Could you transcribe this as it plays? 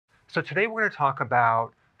So today we're going to talk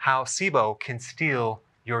about how SIBO can steal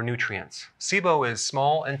your nutrients. SIBO is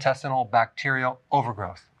small intestinal bacterial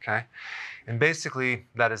overgrowth, okay? And basically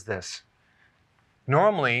that is this.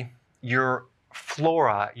 Normally your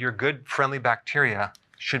flora, your good friendly bacteria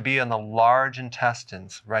should be in the large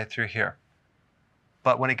intestines right through here.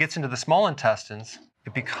 But when it gets into the small intestines,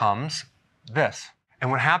 it becomes this. And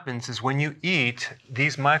what happens is when you eat,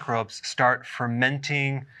 these microbes start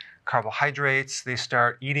fermenting carbohydrates, they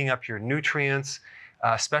start eating up your nutrients,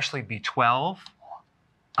 especially B12,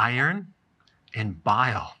 iron, and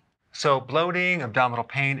bile. So bloating, abdominal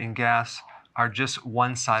pain, and gas are just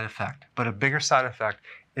one side effect, but a bigger side effect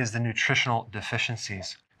is the nutritional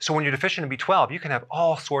deficiencies. So when you're deficient in B12, you can have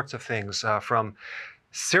all sorts of things from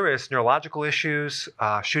serious neurological issues,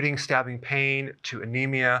 shooting, stabbing pain, to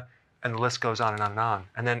anemia, and the list goes on and on and on.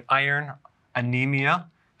 And then iron, anemia,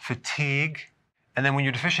 fatigue. And then when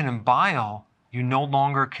you're deficient in bile, you no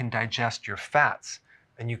longer can digest your fats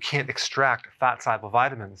and you can't extract fat-soluble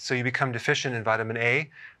vitamins. So you become deficient in vitamin A,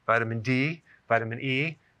 vitamin D, vitamin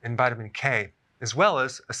E, and vitamin K, as well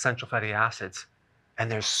as essential fatty acids.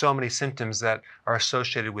 And there's so many symptoms that are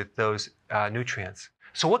associated with those nutrients.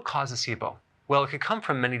 So what causes SIBO? Well, it could come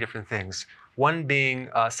from many different things. One being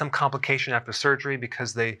some complication after surgery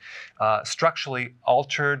because they structurally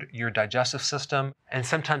altered your digestive system. And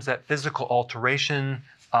sometimes that physical alteration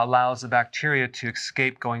allows the bacteria to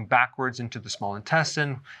escape going backwards into the small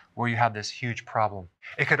intestine where you have this huge problem.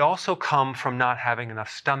 It could also come from not having enough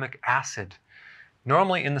stomach acid.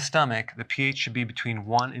 Normally in the stomach, the pH should be between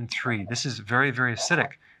 1 and 3. This is very, very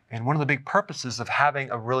acidic. And one of the big purposes of having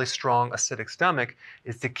a really strong acidic stomach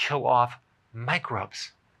is to kill off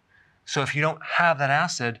microbes. So if you don't have that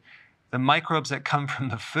acid, the microbes that come from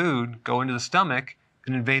the food go into the stomach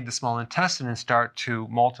and invade the small intestine and start to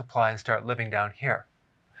multiply and start living down here.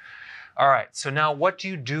 All right, so now what do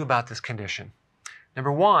you do about this condition?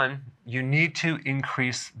 Number one, you need to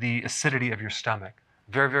increase the acidity of your stomach.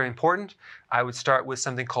 Very, very important. I would start with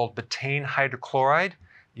something called betaine hydrochloride.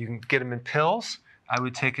 You can get them in pills. I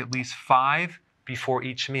would take at least 5 before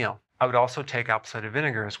each meal. I would also take apple cider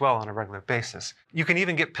vinegar as well on a regular basis. You can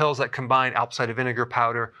even get pills that combine apple cider vinegar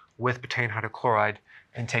powder with betaine hydrochloride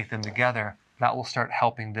and take them together. That will start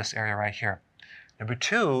helping this area right here. Number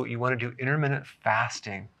two, you want to do intermittent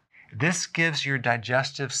fasting. This gives your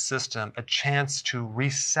digestive system a chance to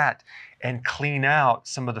reset and clean out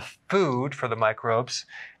some of the food for the microbes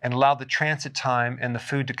and allow the transit time and the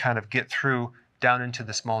food to kind of get through down into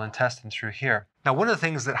the small intestine through here. Now, one of the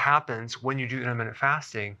things that happens when you do intermittent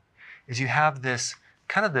fasting is you have this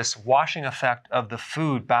kind of this washing effect of the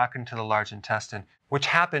food back into the large intestine, which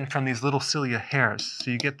happen from these little cilia hairs.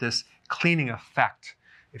 So you get this cleaning effect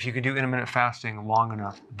if you can do intermittent fasting long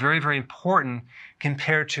enough. Very, very important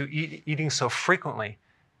compared to eating so frequently.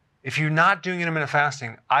 If you're not doing intermittent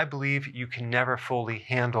fasting, I believe you can never fully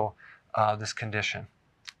handle this condition.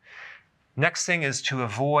 Next thing is to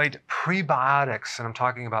avoid prebiotics, and I'm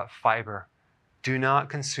talking about fiber. Do not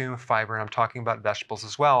consume fiber, and I'm talking about vegetables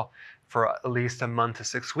as well, for at least a month to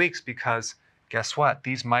 6 weeks, because guess what?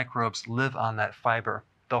 These microbes live on that fiber.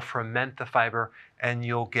 They'll ferment the fiber and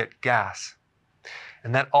you'll get gas.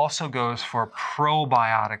 And that also goes for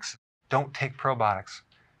probiotics. Don't take probiotics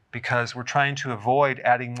because we're trying to avoid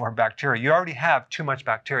adding more bacteria. You already have too much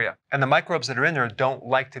bacteria, and the microbes that are in there don't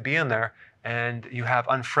like to be in there, and you have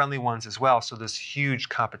unfriendly ones as well, so there's huge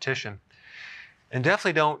competition. And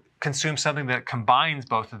definitely don't consume something that combines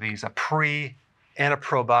both of these, a pre and a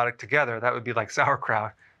probiotic together. That would be like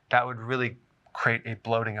sauerkraut. That would really create a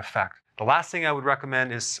bloating effect. The last thing I would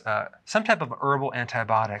recommend is some type of herbal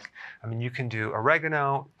antibiotic. I mean, you can do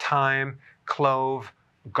oregano, thyme, clove,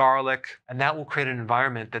 garlic, and that will create an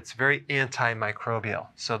environment that's very antimicrobial.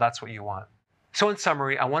 So that's what you want. So in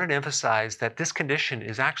summary, I wanted to emphasize that this condition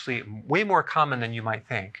is actually way more common than you might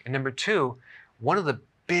think. And number two, one of the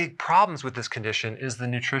big problems with this condition is the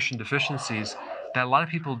nutrition deficiencies that a lot of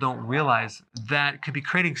people don't realize that could be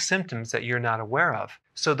creating symptoms that you're not aware of.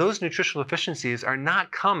 So those nutritional deficiencies are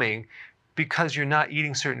not coming because you're not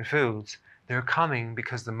eating certain foods. They're coming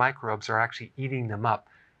because the microbes are actually eating them up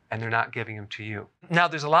and they're not giving them to you. Now,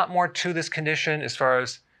 there's a lot more to this condition as far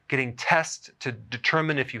as getting tests to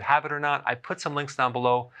determine if you have it or not. I put some links down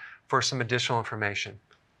below for some additional information.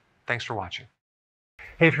 Thanks for watching.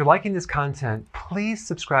 Hey, if you're liking this content, please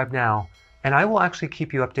subscribe now, and I will actually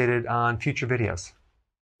keep you updated on future videos.